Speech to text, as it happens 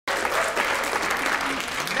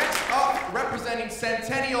representing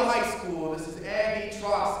Centennial High School, this is Abby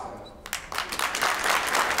Troska.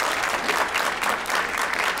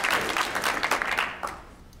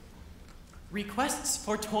 Requests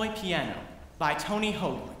for Toy Piano by Tony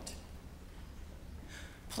Hoagland.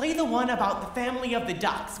 Play the one about the family of the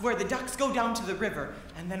ducks, where the ducks go down to the river,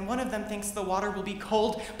 and then one of them thinks the water will be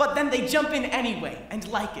cold, but then they jump in anyway, and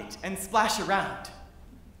like it, and splash around.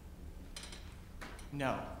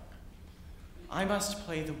 No. I must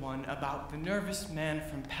play the one about the nervous man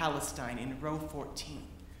from Palestine in row 14,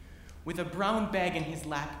 with a brown bag in his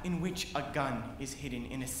lap in which a gun is hidden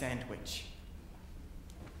in a sandwich.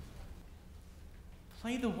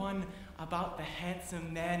 Play the one about the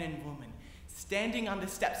handsome man and woman standing on the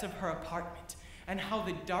steps of her apartment, and how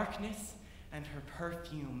the darkness and her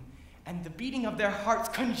perfume and the beating of their hearts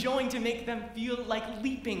conjoin to make them feel like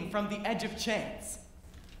leaping from the edge of chance.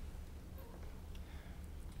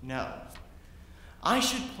 No. I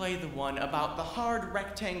should play the one about the hard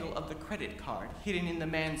rectangle of the credit card hidden in the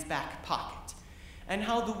man's back pocket, and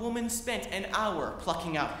how the woman spent an hour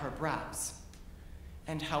plucking out her brows,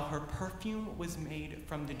 and how her perfume was made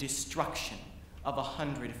from the destruction of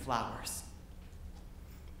 100 flowers.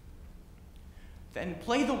 Then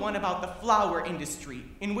play the one about the flower industry,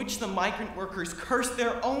 in which the migrant workers curse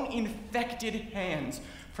their own infected hands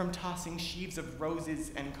from tossing sheaves of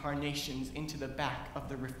roses and carnations into the back of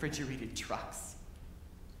the refrigerated trucks.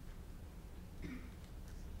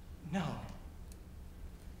 No.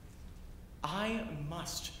 I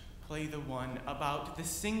must play the one about the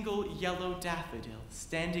single yellow daffodil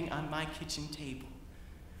standing on my kitchen table,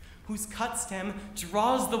 whose cut stem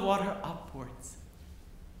draws the water upwards,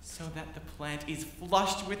 so that the plant is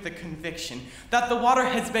flushed with the conviction that the water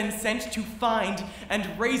has been sent to find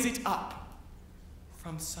and raise it up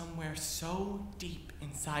from somewhere so deep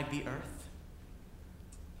inside the earth,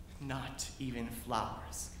 not even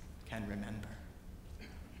flowers can remember.